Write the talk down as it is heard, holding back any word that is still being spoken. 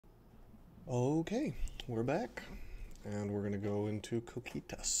Okay, we're back, and we're going to go into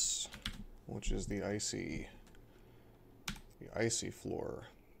Cocytus, which is the icy floor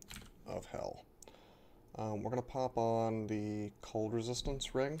of hell. We're going to pop on the cold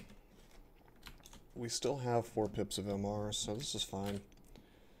resistance ring. We still have 4 pips of MR, so this is fine.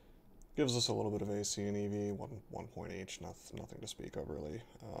 Gives us a little bit of AC and EV, one point each, nothing to speak of really.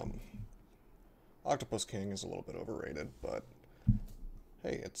 Octopus King is a little bit overrated, but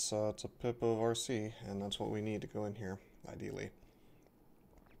hey, it's a pip of RC, and that's what we need to go in here, ideally.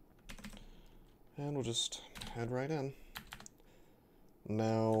 And we'll just head right in.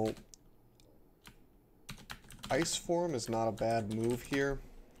 Now, Ice form is not a bad move here,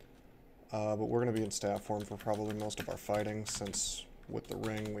 but we're going to be in stat form for probably most of our fighting, since with the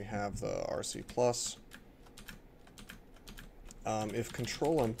ring we have the RC+. If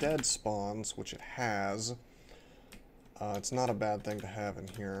Control Undead spawns, which it has, it's not a bad thing to have in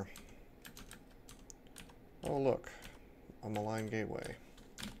here. Oh look, a malign gateway.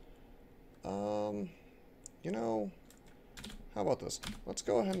 You know, how about this? Let's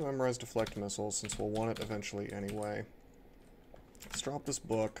go ahead and memorize Deflect Missiles, since we'll want it eventually anyway. Let's drop this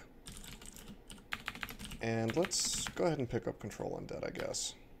book. And let's go ahead and pick up Control Undead, I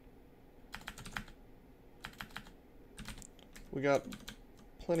guess. We got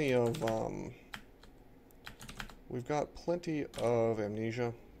plenty of, we've got plenty of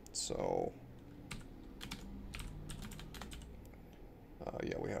amnesia, so...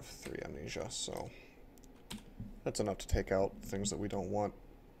 yeah, we have 3 amnesia, so... that's enough to take out things that we don't want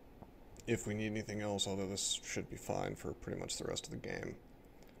if we need anything else, although this should be fine for pretty much the rest of the game.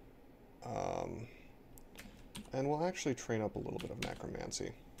 And we'll actually train up a little bit of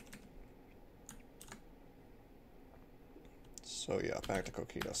necromancy. So yeah, back to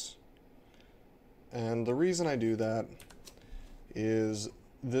Cocytus. And the reason I do that is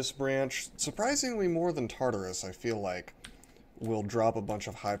this branch, surprisingly more than Tartarus, I feel like, will drop a bunch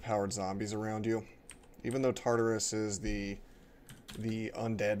of high-powered zombies around you. Even though Tartarus is the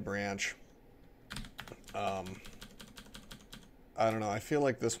undead branch. I don't know, I feel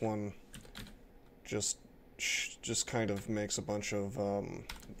like this one just kind of makes a bunch of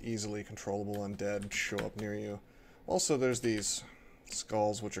easily controllable undead show up near you. Also, there's these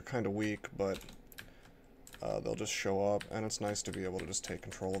skulls, which are kind of weak, but they'll just show up, and it's nice to be able to just take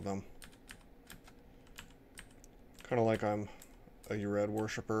control of them. Kind of like I'm a Ured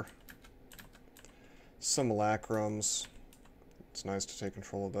worshipper. Simulacrums. It's nice to take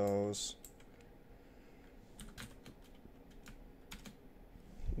control of those.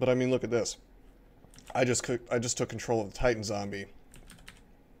 But I mean, look at this. I just took control of the Titan zombie,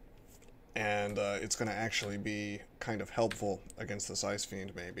 and it's going to actually be kind of helpful against this Ice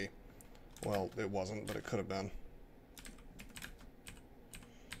Fiend, maybe. Well, it wasn't, but it could have been.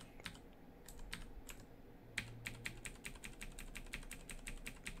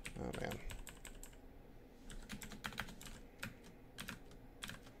 Oh, man.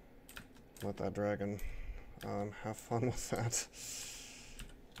 Let that dragon have fun with that.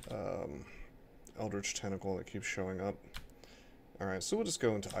 Eldritch Tentacle that keeps showing up. Alright, so we'll just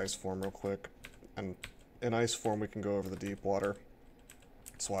go into Ice form real quick. And in Ice form we can go over the deep water.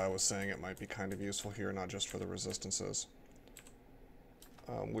 That's why I was saying it might be kind of useful here, not just for the resistances.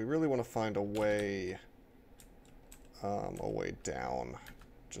 We really want to find a way down,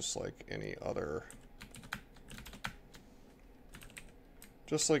 just like any other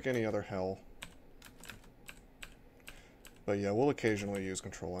hell. But yeah, we'll occasionally use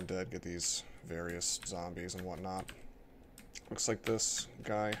Control Undead, get these various zombies and whatnot. Looks like this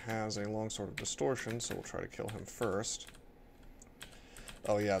guy has a longsword of distortion, so we'll try to kill him first.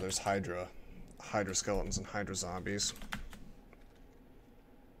 Oh yeah, there's Hydra skeletons and Hydra zombies.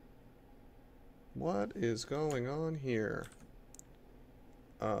 What is going on here?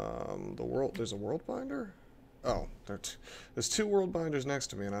 There's a world binder? Oh, there's 2 world binders next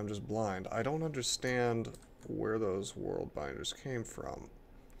to me and I'm just blind. I don't understand where those world binders came from.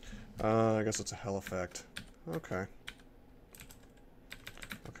 I guess it's a hell effect. Okay.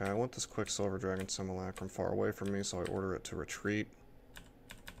 Okay, I want this Quicksilver Dragon Simulacrum far away from me, so I order it to retreat.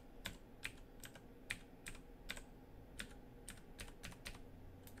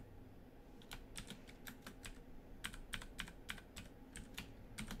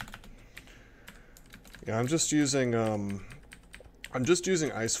 Yeah, I'm just using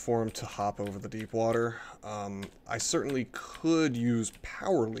Ice form to hop over the deep water. I certainly could use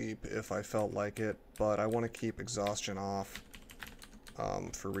Power Leap if I felt like it, but I want to keep exhaustion off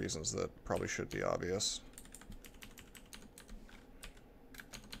for reasons that probably should be obvious.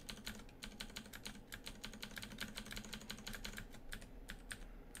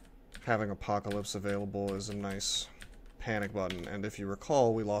 having Apocalypse available is a nice panic button. And if you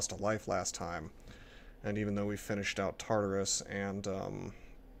recall, we lost a life last time. And even though we finished out Tartarus and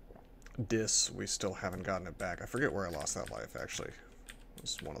Dis, we still haven't gotten it back. I forget where I lost that life, actually. It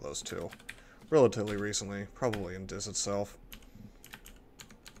was one of those two. Relatively recently, probably in Dis itself.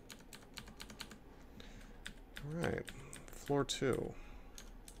 Alright, floor 2.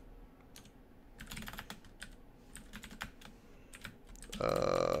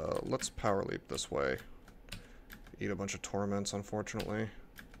 Let's power leap this way. Eat a bunch of torments, unfortunately.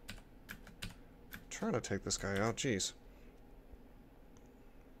 Trying to take this guy out, jeez.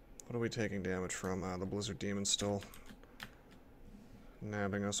 What are we taking damage from? The Blizzard Demon still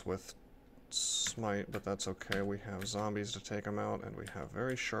nabbing us with Smite, but that's okay. We have zombies to take him out, and we have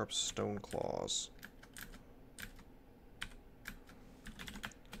very sharp stone claws.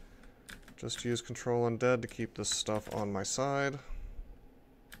 Just use Control Undead to keep this stuff on my side.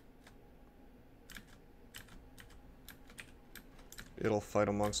 It'll fight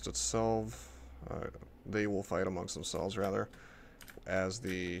amongst itself. They will fight amongst themselves, rather, as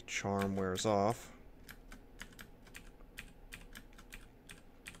the charm wears off.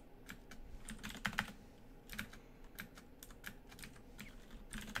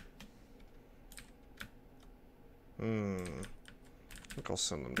 I think I'll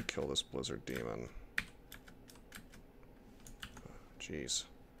send them to kill this Blizzard Demon. Jeez.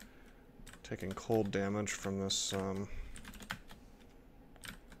 Taking cold damage from this,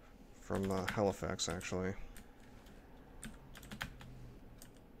 from Halifax, actually.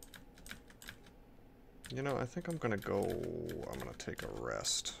 You know, I think I'm gonna take a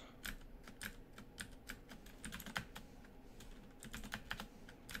rest.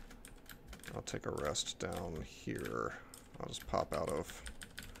 I'll take a rest down here. I'll just pop out of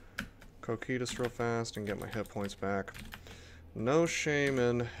Cocytus real fast and get my hit points back. No shame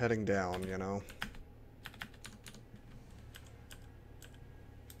in heading down, you know.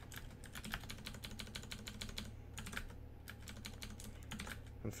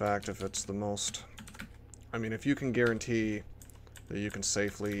 In fact, if it's the most... I mean, if you can guarantee that you can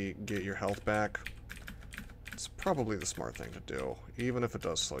safely get your health back, it's probably the smart thing to do, even if it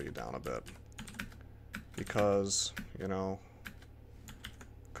does slow you down a bit. Because, you know,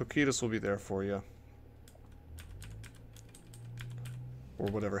 Cocytus will be there for you. Or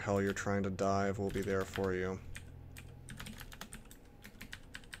whatever hell you're trying to dive will be there for you.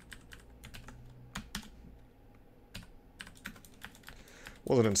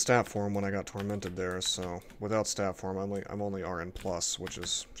 Wasn't in stat form when I got tormented there, so without stat form I'm only RN+, which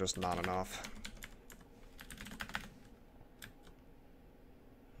is just not enough.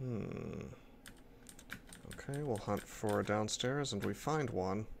 Okay, we'll hunt for downstairs, and we find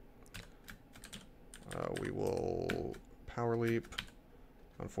one. We will power leap.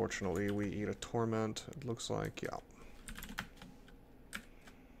 Unfortunately, we eat a torment, it looks like, yeah.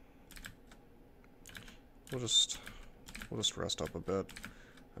 We'll just rest up a bit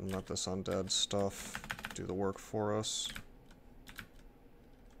and let this undead stuff do the work for us.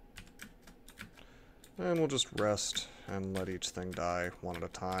 And we'll just rest and let each thing die one at a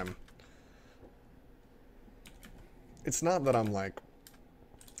time. It's not that I'm, like,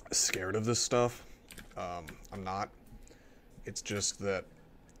 scared of this stuff. I'm not. It's just that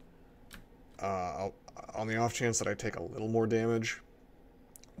on the off chance that I take a little more damage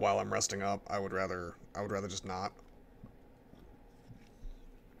while I'm resting up, I would rather just not.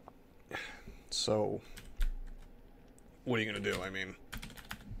 So, what are you gonna do? I mean,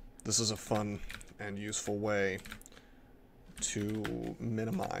 this is a fun and useful way to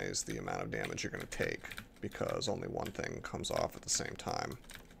minimize the amount of damage you're gonna take, because only one thing comes off at the same time.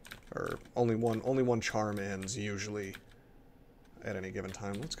 Or only one charm ends, usually, at any given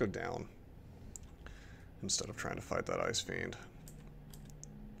time. Let's go down, instead of trying to fight that Ice Fiend.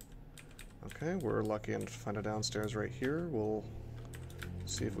 Okay, we're lucky enough to find a downstairs right here. We'll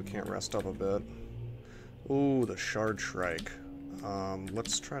see if we can't rest up a bit. Ooh, the Shard Shrike.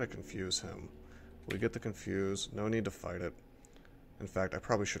 Let's try to confuse him. We get the confuse, no need to fight it. In fact, I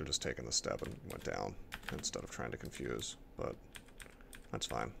probably should have just taken the step and went down instead of trying to confuse, but that's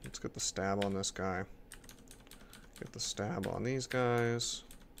fine. Let's get the stab on this guy. Get the stab on these guys.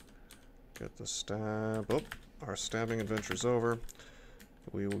 Get the stab. Oh, our stabbing adventure's over.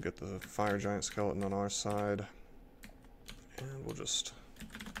 We will get the fire giant skeleton on our side. And we'll just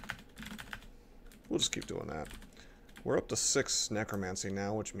keep doing that. We're up to 6 necromancy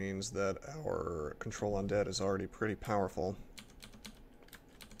now, which means that our control undead is already pretty powerful.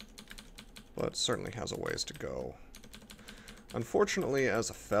 But certainly has a ways to go. Unfortunately, as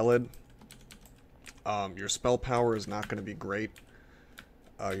a Felid, your spell power is not going to be great.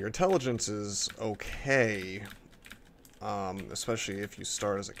 Your intelligence is okay, especially if you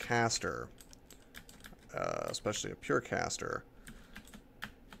start as a caster, especially a pure caster.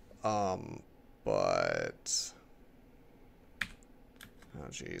 But... oh,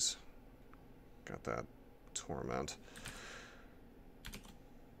 jeez. Got that torment.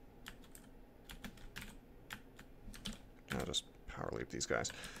 I'll just power leap these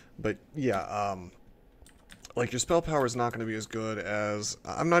guys. But, yeah, like, your spell power is not going to be as good as...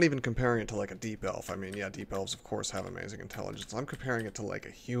 I'm not even comparing it to, like, a deep elf. I mean, yeah, deep elves, of course, have amazing intelligence. I'm comparing it to, like,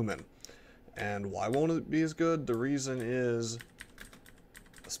 a human. And why won't it be as good? The reason is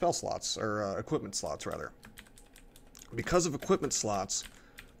spell slots, or equipment slots, rather. Because of equipment slots,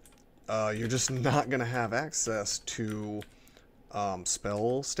 you're just not going to have access to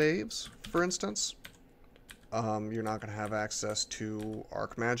spell staves, for instance. You're not going to have access to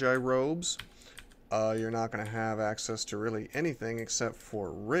Archmagi robes. You're not going to have access to really anything except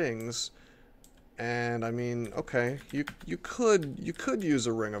for rings. And I mean, okay, you could use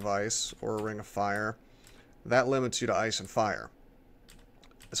a ring of ice or a ring of fire. That limits you to ice and fire.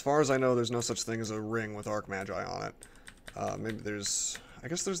 As far as I know, there's no such thing as a ring with Archmagi on it. Maybe there's, I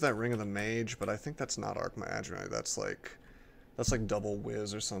guess there's that ring of the mage, but I think that's not Archmagi. That's like double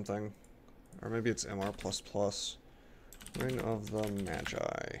whiz or something. Or maybe it's MR++. Ring of the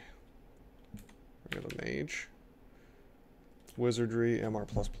Magi. Ring of the Mage. Wizardry, MR++,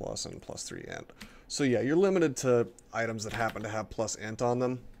 and +3 int. So yeah, you're limited to items that happen to have plus int on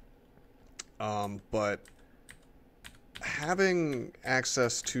them. But having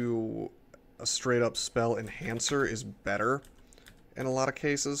access to a straight-up spell enhancer is better in a lot of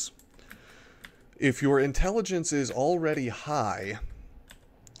cases. If your intelligence is already high,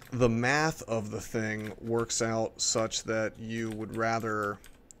 the math of the thing works out such that you'd rather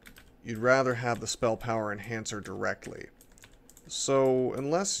have the spell power enhancer directly. So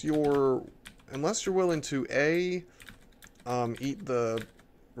unless you're willing to eat the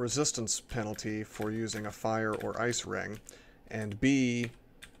resistance penalty for using a fire or ice ring, and B,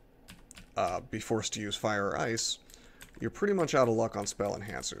 be forced to use fire or ice, you're pretty much out of luck on spell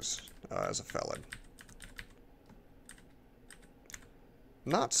enhancers as a Felid.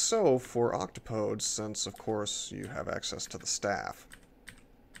 Not so for octopodes, since of course you have access to the staff.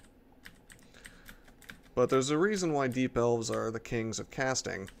 But there's a reason why deep elves are the kings of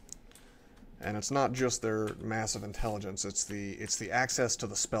casting, and it's not just their massive intelligence, it's the access to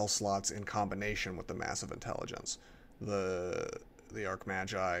the spell slots in combination with the massive intelligence. The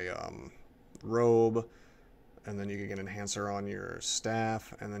Archmagi robe, and then you can get an enhancer on your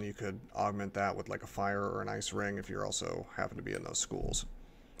staff, and then you could augment that with like a fire or an ice ring if you're also happen to be in those schools.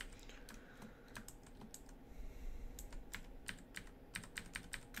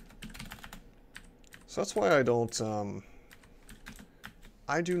 So that's why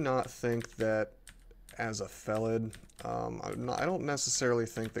I do not think that as a Felid, I don't necessarily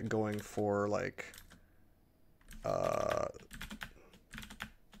think that going for like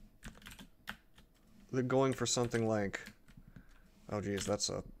something like, oh geez, that's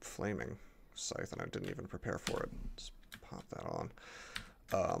a flaming scythe and I didn't even prepare for it. Let's pop that on.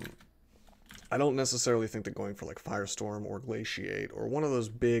 I don't necessarily think that going for like Firestorm or Glaciate or one of those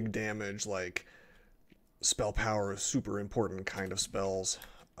big damage like spell power is super important kind of spells,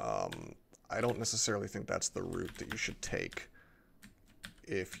 I don't necessarily think that's the route that you should take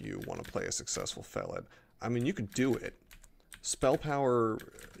if you want to play a successful Felid. I mean, you could do it. Spell power,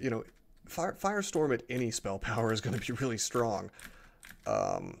 you know, Firestorm at any spell power is going to be really strong.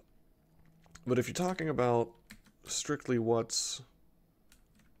 But if you're talking about strictly what's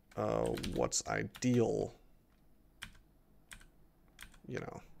ideal, you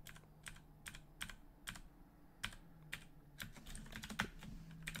know,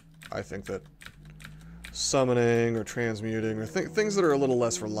 I think that summoning or transmuting or things that are a little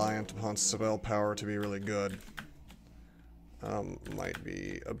less reliant upon spell power to be really good might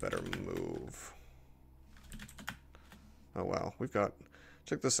be a better move. Oh wow, we've got...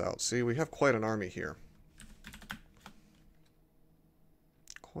 check this out. See, we have quite an army here.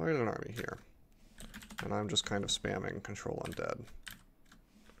 Quite an army here. And I'm just kind of spamming Control Undead.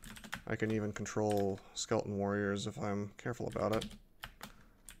 I can even control Skeleton Warriors if I'm careful about it.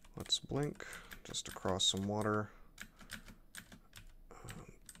 Let's blink just across some water.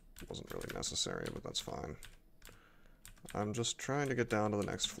 Wasn't really necessary, but that's fine. I'm just trying to get down to the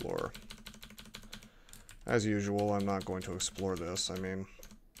next floor. As usual, I'm not going to explore this. I mean,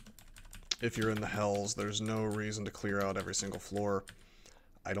 if you're in the Hells, there's no reason to clear out every single floor.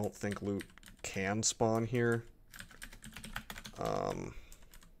 I don't think loot can spawn here. I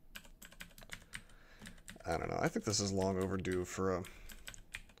don't know. I think this is long overdue for a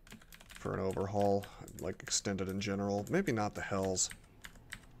for an overhaul, like extended in general. Maybe not the hells.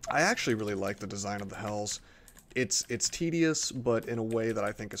 I actually really like the design of the hells. It's tedious, but in a way that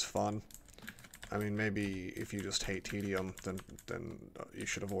I think is fun. I mean, maybe if you just hate tedium, then you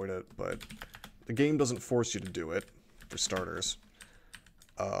should avoid it. But the game doesn't force you to do it, for starters.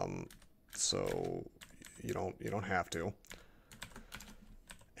 So you don't have to.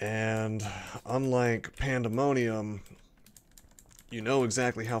 And unlike Pandemonium, you know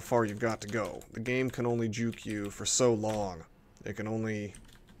exactly how far you've got to go. The game can only juke you for so long. It can only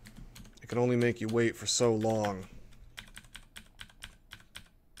make you wait for so long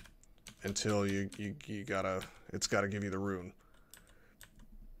until it's gotta give you the rune.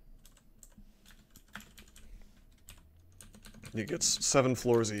 You get 7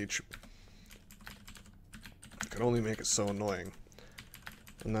 floors each. It can only make it so annoying.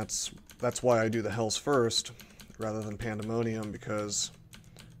 And that's why I do the hells first, rather than Pandemonium, because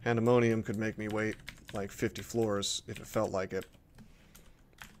Pandemonium could make me wait like 50 floors if it felt like it.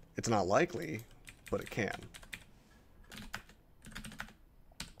 It's not likely, but it can.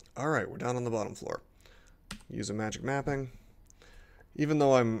 Alright, we're down on the bottom floor. Use a magic mapping. Even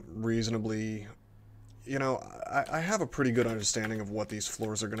though I'm reasonably... You know, I have a pretty good understanding of what these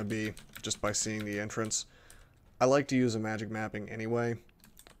floors are going to be, just by seeing the entrance. I like to use a magic mapping anyway,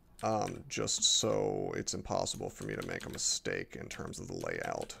 just so it's impossible for me to make a mistake in terms of the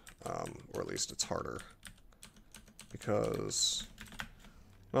layout, or at least it's harder. Because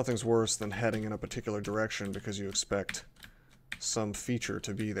nothing's worse than heading in a particular direction because you expect some feature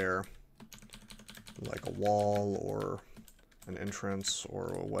to be there, like a wall or an entrance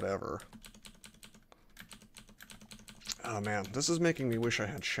or whatever. Oh man, this is making me wish I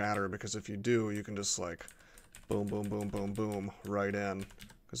had Shatter, because if you do, you can just like boom, boom, boom, boom, boom, right in.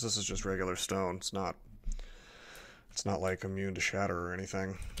 Because this is just regular stone. It's not like immune to Shatter or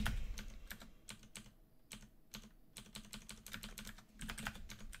anything.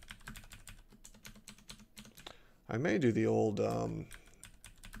 I may do the old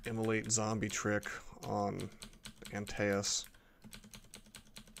immolate zombie trick on Antaeus.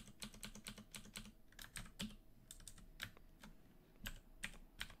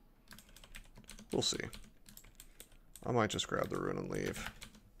 We'll see. I might just grab the rune and leave.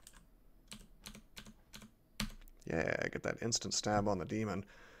 Yeah, get that instant stab on the demon.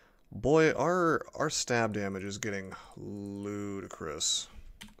 Boy, our stab damage is getting ludicrous.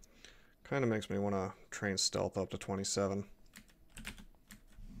 Kind of makes me want to train stealth up to 27.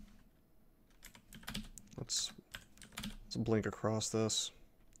 Let's blink across this.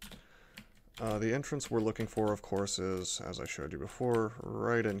 The entrance we're looking for, of course, is, as I showed you before,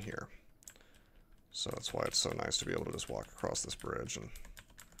 right in here. So that's why it's so nice to be able to just walk across this bridge and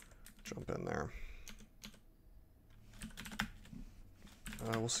jump in there.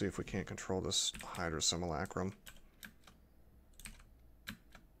 We'll see if we can't control this Hydra Simulacrum.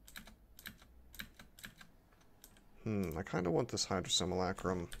 I kind of want this Hydra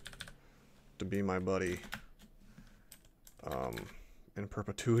Simulacrum to be my buddy in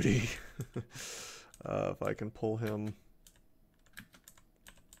perpetuity. If I can pull him...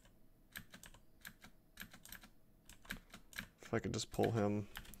 If I could just pull him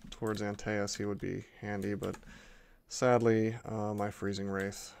towards Antaeus, he would be handy, but sadly, my Freezing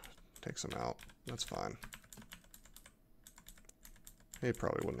Wraith takes him out. That's fine. He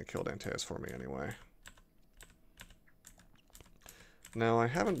probably wouldn't have killed Antaeus for me anyway. Now, I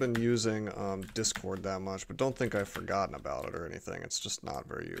haven't been using Discord that much, but don't think I've forgotten about it or anything. It's just not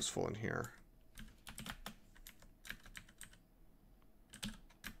very useful in here.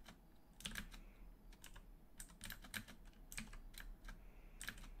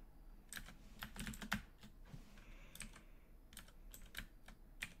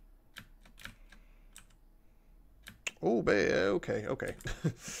 Oh, okay.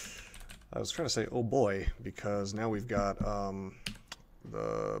 I was trying to say, oh boy, because now we've got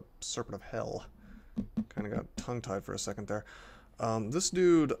the Serpent of Hell. Kind of got tongue-tied for a second there. This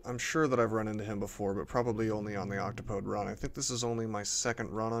dude, I'm sure that I've run into him before, but probably only on the Octopode run. I think this is only my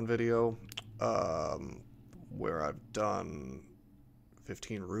second run on video, where I've done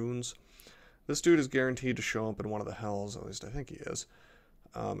 15 runes. This dude is guaranteed to show up in one of the hells, at least I think he is.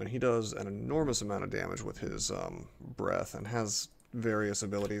 And he does an enormous amount of damage with his breath, and has various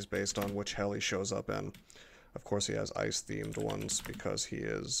abilities based on which hell he shows up in. Of course, he has ice-themed ones because he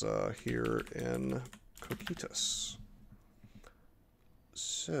is here in Cocytus.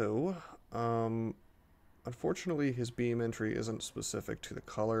 So, unfortunately, his beam entry isn't specific to the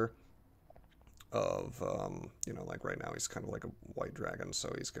color of, you know, like right now he's kind of like a white dragon, so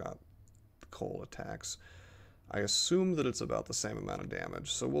he's got coal attacks. I assume that it's about the same amount of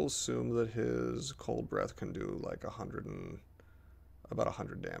damage, so we'll assume that his Cold Breath can do like about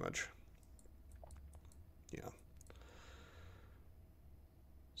 100 damage. Yeah.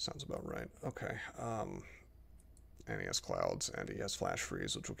 Sounds about right. Okay. And he has Clouds, and he has Flash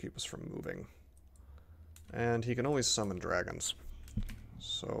Freeze, which will keep us from moving. And he can always summon dragons.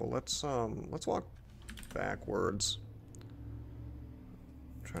 So let's walk backwards.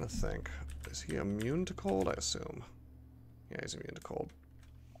 I'm trying to think. Is he immune to cold? I assume. Yeah, he's immune to cold.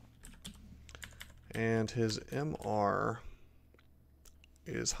 And his MR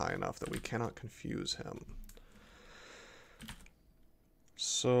is high enough that we cannot confuse him.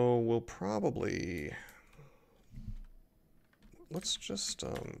 So we'll probably... Let's just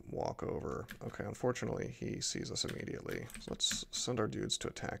walk over. Okay, unfortunately, he sees us immediately. So let's send our dudes to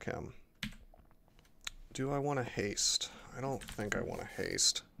attack him. Do I want to haste? I don't think I want to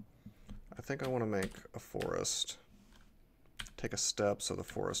haste. I think I want to make a forest. Take a step so the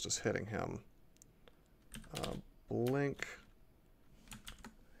forest is hitting him. Blink.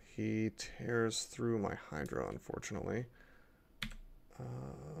 He tears through my Hydra, unfortunately.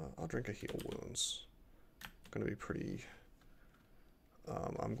 I'll drink a heal wounds. Going to be pretty...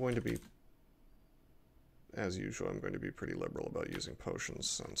 I'm going to be, as usual, I'm going to be pretty liberal about using potions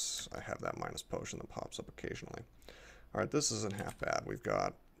since I have that minus potion that pops up occasionally. Alright, this isn't half bad. We've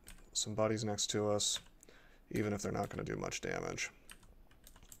got some buddies next to us, even if they're not going to do much damage.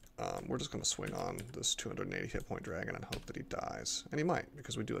 We're just going to swing on this 280 hit point dragon and hope that he dies. And he might,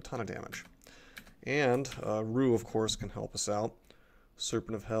 because we do a ton of damage. And Rue, of course, can help us out.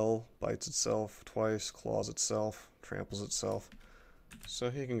 Serpent of Hell bites itself twice, claws itself, tramples itself. So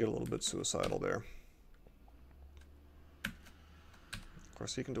he can get a little bit suicidal there. Of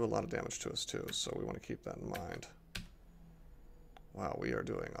course, he can do a lot of damage to us too, so we want to keep that in mind. Wow, we are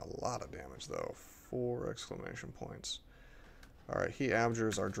doing a lot of damage though. 4 exclamation points. Alright, he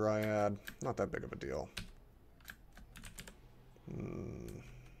abjures our Dryad. Not that big of a deal. Of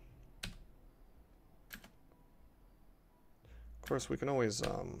course, we can always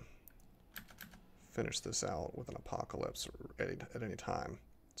finish this out with an Apocalypse at any time,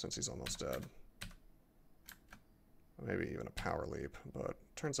 since he's almost dead. Maybe even a Power Leap, but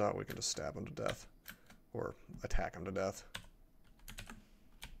turns out we can just stab him to death, or attack him to death.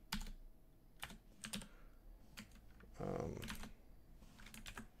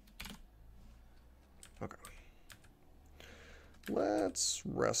 Okay. Let's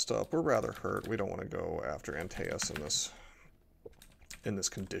rest up. We're rather hurt. We don't want to go after Antaeus in this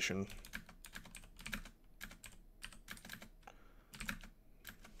condition.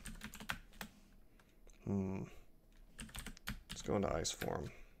 Let's go into ice form,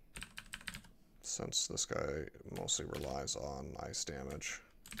 since this guy mostly relies on ice damage.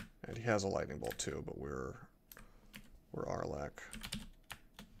 And he has a lightning bolt too, but we're Arlek.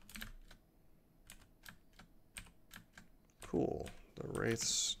 Cool. The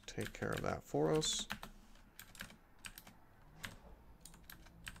Wraiths take care of that for us.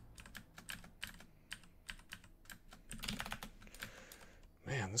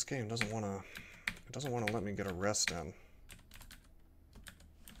 Man, this game doesn't want to let me get a rest in.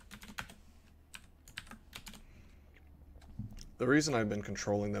 The reason I've been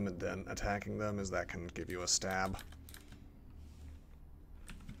controlling them and then attacking them is that can give you a stab.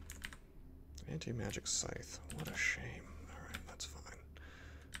 Anti-magic scythe. What a shame. Alright, that's fine.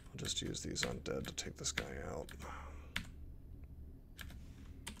 I'll just use these undead to take this guy out.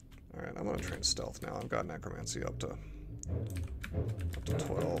 Alright, I'm going to train stealth now. I've got necromancy up to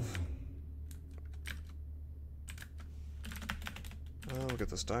 12. We'll get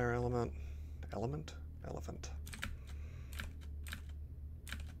this dire element. Elephant.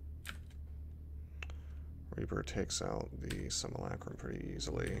 Reaper takes out the simulacrum pretty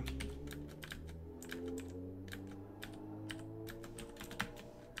easily.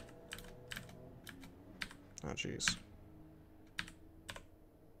 Oh, jeez.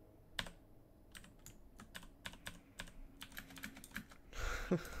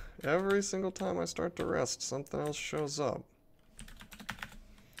 Every single time I start to rest, something else shows up.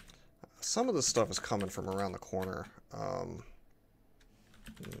 Some of this stuff is coming from around the corner.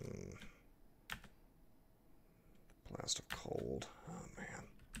 Blast of cold. Oh, man.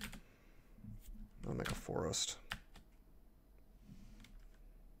 I'll make a forest.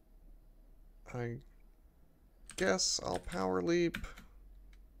 I guess I'll power leap.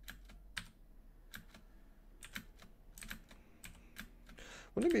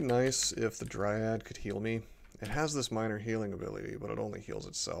 Wouldn't it be nice if the Dryad could heal me? It has this minor healing ability, but it only heals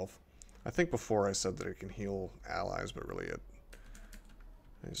itself. I think before I said that it can heal allies, but really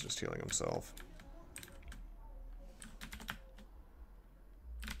he's just healing himself.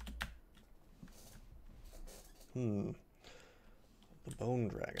 The Bone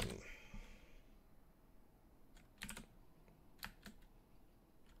Dragon.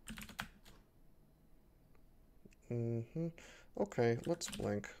 Okay, let's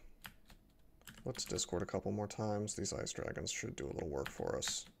blink. Let's discord a couple more times. These ice dragons should do a little work for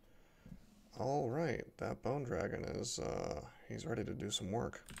us. Alright, that Bone Dragon is, he's ready to do some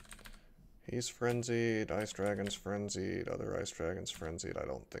work. He's frenzied, Ice Dragon's frenzied, other Ice Dragon's frenzied. I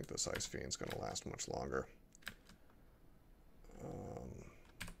don't think this Ice Fiend's gonna last much longer.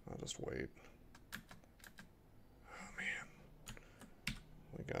 I'll just wait. Oh man.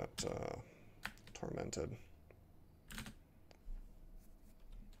 We got, tormented.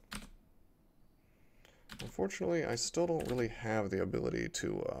 Unfortunately, I still don't really have the ability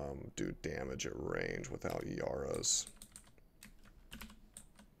to do damage at range without Yaras.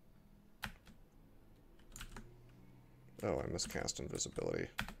 Oh, I miscast invisibility.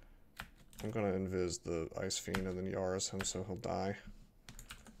 I'm gonna invis the Ice Fiend and then Yaras him so he'll die.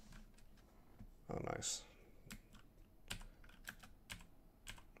 Oh, nice.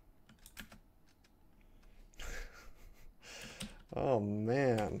 Oh,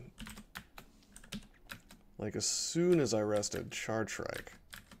 man. Like, as soon as I rested, Charge Strike.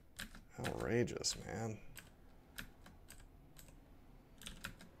 Outrageous, man.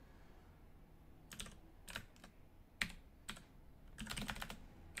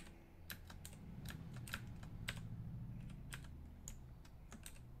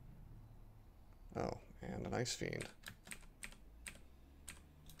 Oh, and an Ice Fiend.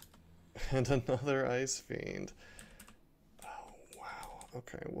 And another Ice Fiend. Oh, wow.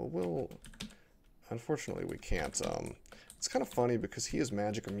 Okay, well, we'll... Unfortunately, we can't. It's kind of funny because he is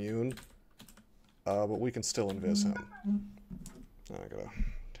magic immune, but we can still invis him. Oh, I gotta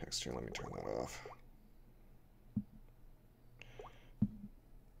text you. Let me turn that off.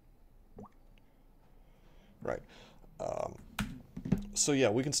 Right. So yeah,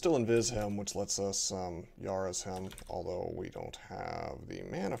 we can still invis him, which lets us Yaras him, although we don't have the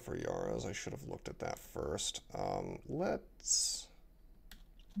mana for Yaras. I should have looked at that first.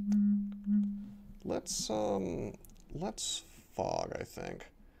 Let's fog, I think.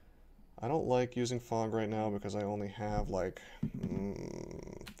 I don't like using fog right now because I only have like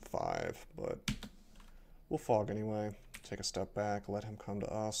 5, but we'll fog anyway. Take a step back, let him come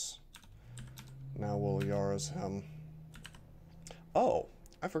to us. Now we'll Yaras him. Oh,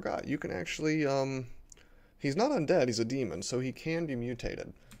 I forgot. You can actually, he's not undead, he's a demon, so he can be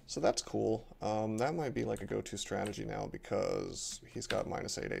mutated. So that's cool. That might be like a go-to strategy now because he's got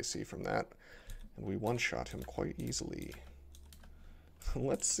 -8 AC from that. And we one-shot him quite easily.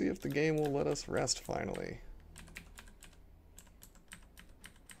 Let's see if the game will let us rest finally.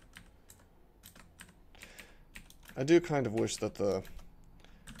 I do kind of wish that the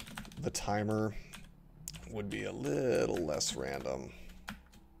timer would be a little less random.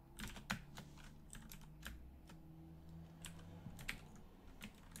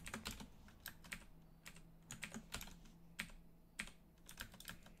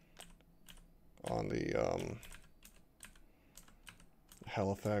 On the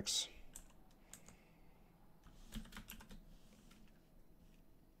hell effects.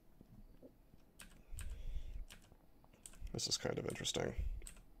 This is kind of interesting.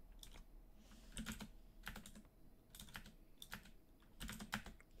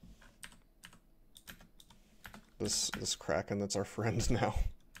 This Kraken that's our friend now.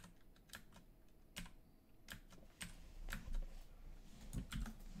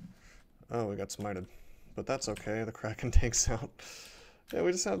 Oh, we got smited. But that's okay, the Kraken takes out. Yeah,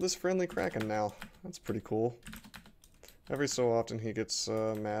 we just have this friendly Kraken now. That's pretty cool. Every so often he gets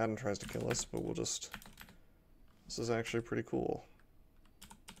mad and tries to kill us, but we'll just... This is actually pretty cool.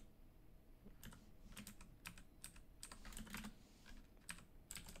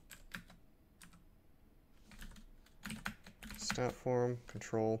 Stat form,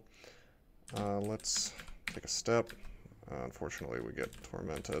 control. Let's take a step. Unfortunately, we get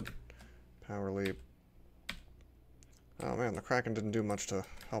tormented. Power leap. Oh man, the Kraken didn't do much to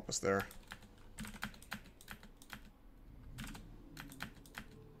help us there.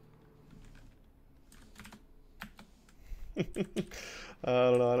 I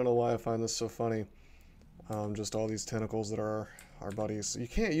don't know why I find this so funny. Just all these tentacles that are our buddies. You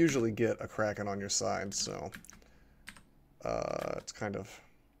can't usually get a Kraken on your side, so it's kind of,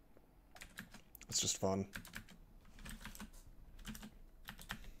 it's just fun.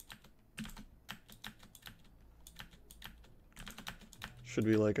 Should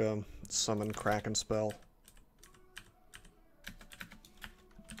be like a summon Kraken spell.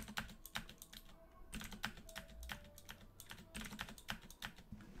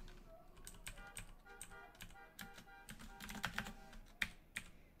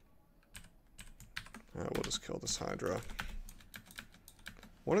 We'll just kill this Hydra.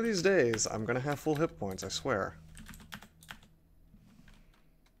 One of these days, I'm gonna have full hit points, I swear.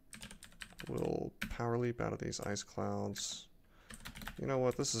 We'll power leap out of these ice clouds. You know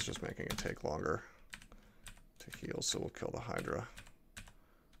what? This is just making it take longer to heal, so we'll kill the Hydra.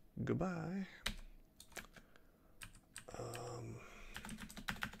 Goodbye.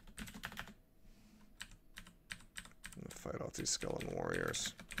 Fight off these skeleton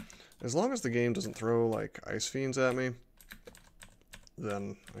warriors. As long as the game doesn't throw, like, ice fiends at me,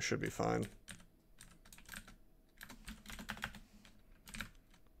 then I should be fine.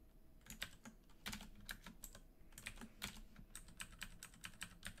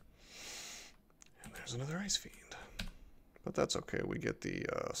 And there's another ice fiend. But that's okay, we get the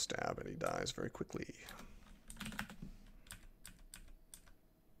stab and he dies very quickly.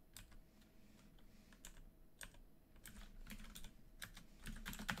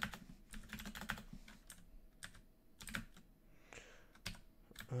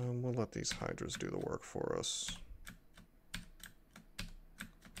 We'll let these Hydras do the work for us.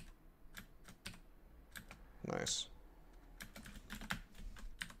 Nice.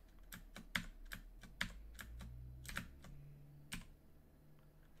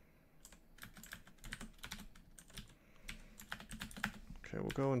 Okay,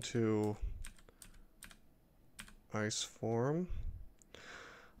 we'll go into ice form.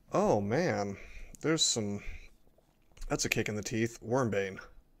 Oh man, there's some... That's a kick in the teeth. Wormbane.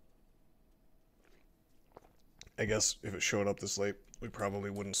 I guess if it showed up this late, we probably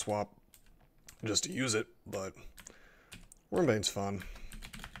wouldn't swap just to use it, but Wormbane's fun.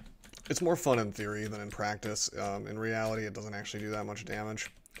 It's more fun in theory than in practice. In reality, it doesn't actually do that much damage,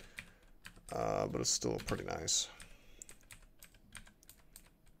 but it's still pretty nice.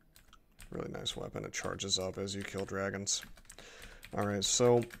 Really nice weapon. It charges up as you kill dragons. Alright,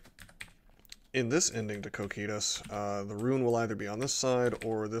 so in this ending to Cocytus, the rune will either be on this side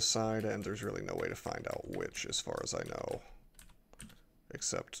or this side, and there's really no way to find out which, as far as I know,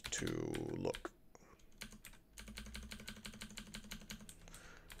 except to look.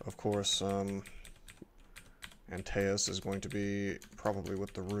 Of course, Antaeus is going to be probably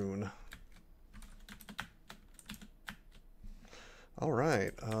with the rune.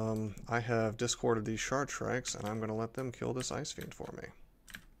 Alright, I have discorded these shard shrikes, and I'm going to let them kill this ice fiend for me.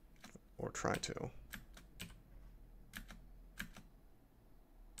 Or try to. Oh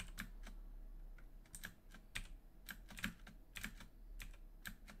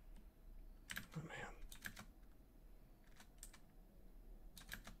man.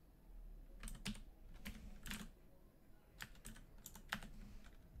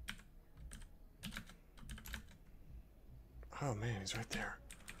 Oh man, he's right there.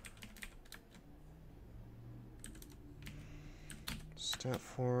 Stat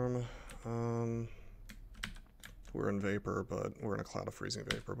form. We're in vapor, but we're in a cloud of freezing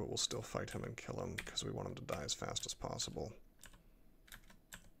vapor, but we'll still fight him and kill him because we want him to die as fast as possible.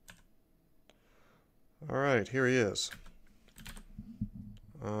 Alright, here he is.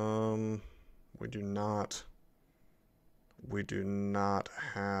 We do not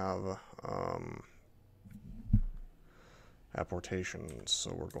have apportation,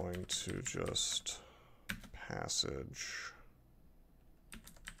 so we're going to just passage.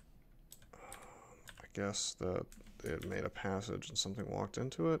 I guess that it made a passage and something walked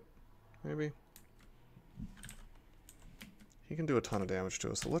into it, maybe? He can do a ton of damage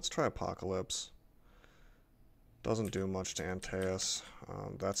to us, so let's try Apocalypse. Doesn't do much to Antaeus.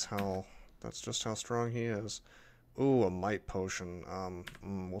 That's just how strong he is. Ooh, a Might Potion.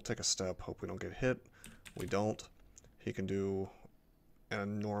 We'll take a step, hope we don't get hit. We don't. He can do an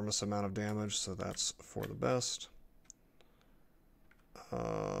enormous amount of damage, so that's for the best.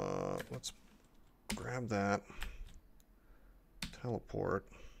 Let's grab that. Teleport.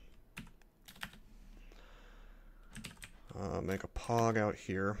 Make a pog out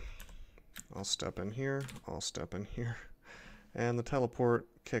here. I'll step in here. I'll step in here. And the teleport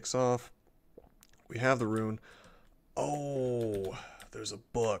kicks off. We have the rune. Oh, there's a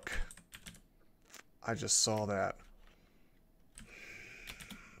book. I just saw that.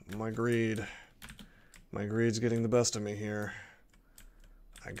 My greed's getting the best of me here.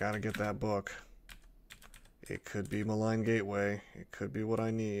 I gotta get that book. It could be Malign Gateway. It could be what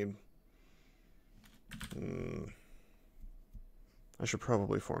I need. I should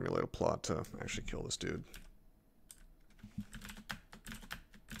probably formulate a plot to actually kill this dude.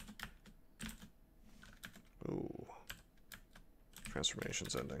 Ooh.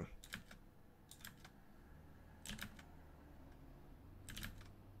 Transformation's ending.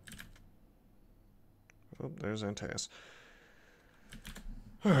 Oh, there's Antaeus.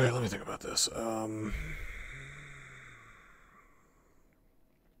 Alright, let me think about this.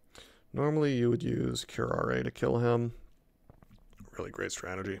 Normally you would use Cure RA to kill him. Really great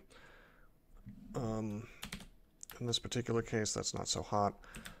strategy. In this particular case, that's not so hot.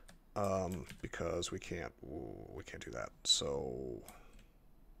 Because we can't do that. So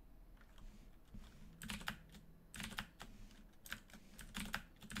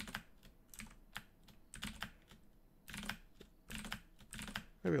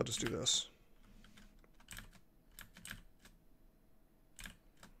maybe I'll just do this.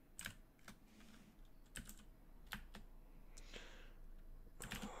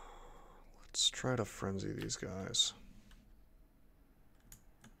 Let's try to frenzy these guys.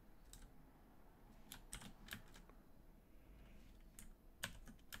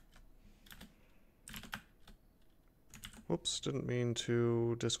 Whoops, didn't mean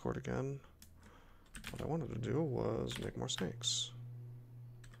to discord again. What I wanted to do was make more snakes.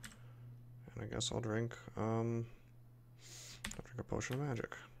 And I guess I'll drink a potion of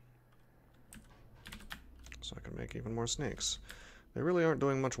magic. So I can make even more snakes. They really aren't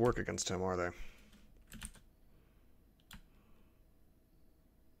doing much work against him, are they?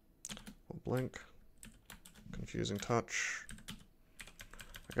 We'll blink. Confusing touch.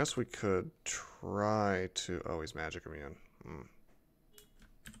 I guess we could try to... Oh, he's magic immune. I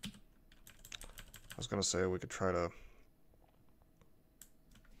was gonna say we could try to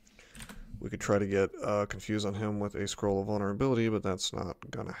get confused on him with a scroll of vulnerability, but that's not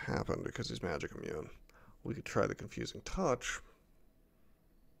gonna happen because he's magic immune. We could try the confusing touch.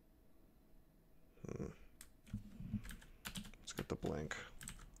 Let's get the blink.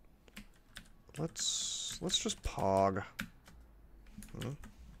 Let's just pog.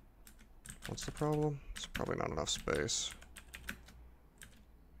 What's the problem? It's probably not enough space.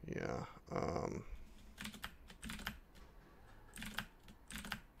 Yeah.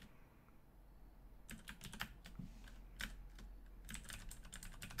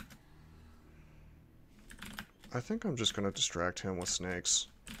 I think I'm just going to distract him with snakes.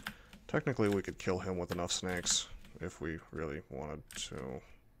 Technically, we could kill him with enough snakes if we really wanted to.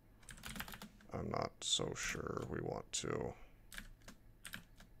 I'm not so sure we want to.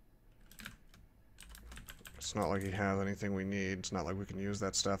 It's not like he has anything we need. It's not like we can use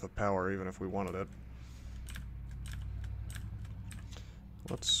that Staff of Power even if we wanted it.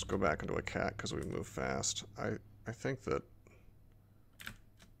 Let's go back into a cat because we move fast. I think that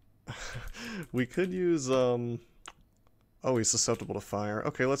we could use, oh, he's susceptible to fire.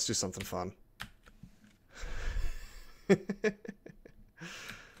 Okay, let's do something fun.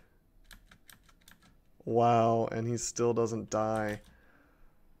 Wow, and he still doesn't die.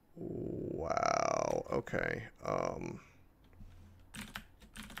 Wow, okay.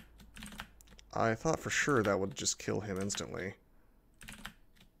 I thought for sure that would just kill him instantly.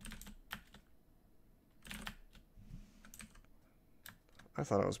 I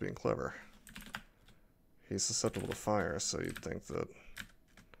thought I was being clever. He's susceptible to fire, so you'd think that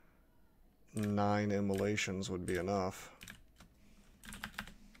 9 immolations would be enough.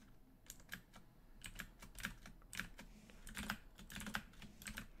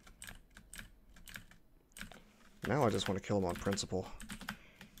 Now I just want to kill him on principle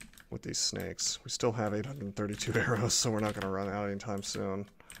with these snakes. We still have 832 arrows, so we're not going to run out anytime soon.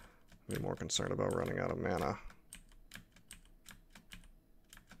 Be more concerned about running out of mana.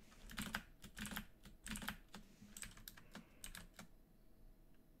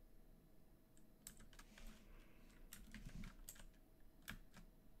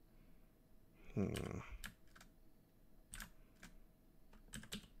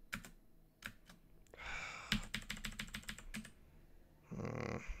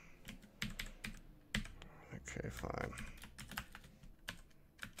 Okay, fine.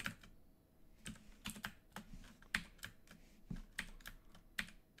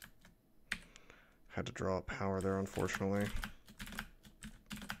 Had to draw a power there, unfortunately.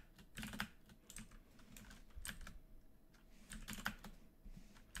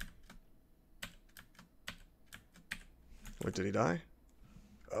 Wait, did he die?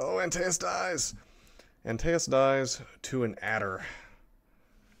 Oh, Antaeus dies! Antaeus dies to an adder.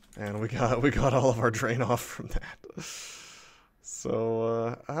 And we got all of our drain off from that.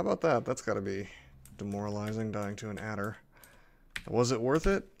 So, how about that? That's gotta be demoralizing, dying to an adder. Was it worth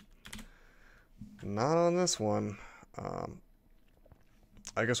it? Not on this one.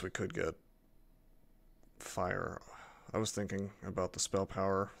 I guess we could get fire. I was thinking about the spell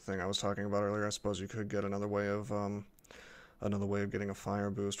power thing I was talking about earlier. I suppose you could get another way of getting a fire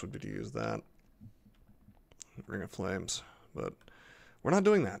boost would be to use that. Ring of Flames. But we're not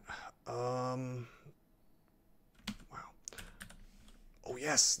doing that. Wow. Oh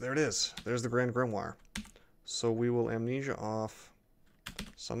yes, there it is. There's the Grand Grimoire. So we will Amnesia off,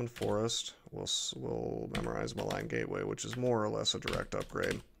 Summon Forest, we'll memorize Malign Gateway, which is more or less a direct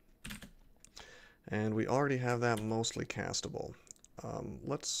upgrade. And we already have that mostly castable.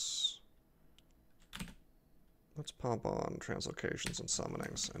 Let's pop on Translocations and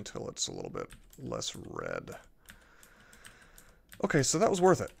Summonings until it's a little bit less red. Okay, so that was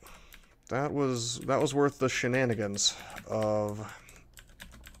worth it. That was worth the shenanigans of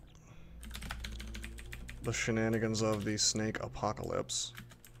the Snake Apocalypse.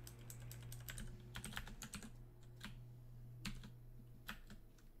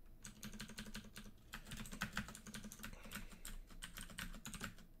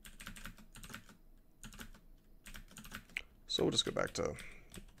 So we'll just go back to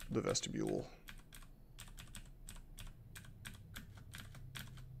the vestibule.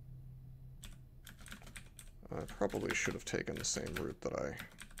 I probably should have taken the same route that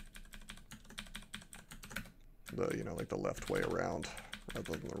like the left way around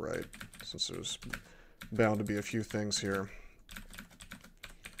rather than the right, since there's bound to be a few things here.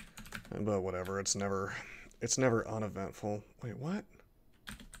 But whatever, it's never uneventful. Wait, what?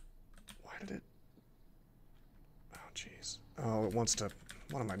 Why did it? Oh, jeez. Oh, it wants to...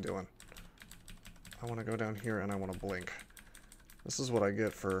 What am I doing? I want to go down here and I want to blink. This is what I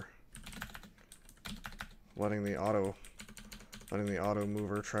get for letting the auto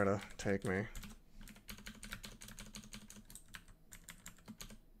mover try to take me.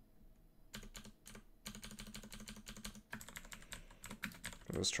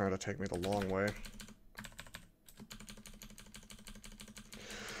 It was trying to take me the long way.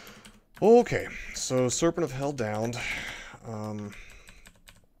 Okay, so Serpent of Hell downed. And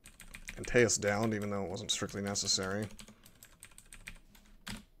Teus downed, even though it wasn't strictly necessary.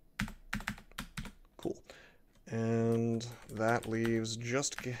 Cool. And that leaves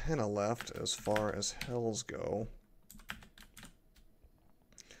just Gehenna left as far as Hells go.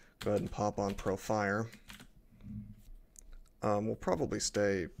 Go ahead and pop on Pro Fire. We'll probably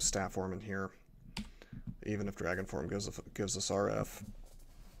stay Staff Worm in here, even if Dragon Form gives us RF,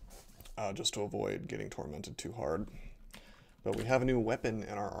 just to avoid getting tormented too hard. But we have a new weapon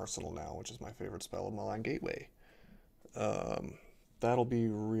in our arsenal now, which is my favorite spell of Malign Gateway. That'll be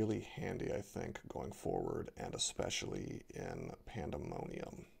really handy, I think, going forward, and especially in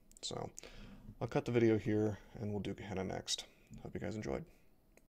Pandemonium. So I'll cut the video here, and we'll do Gehenna next. Hope you guys enjoyed.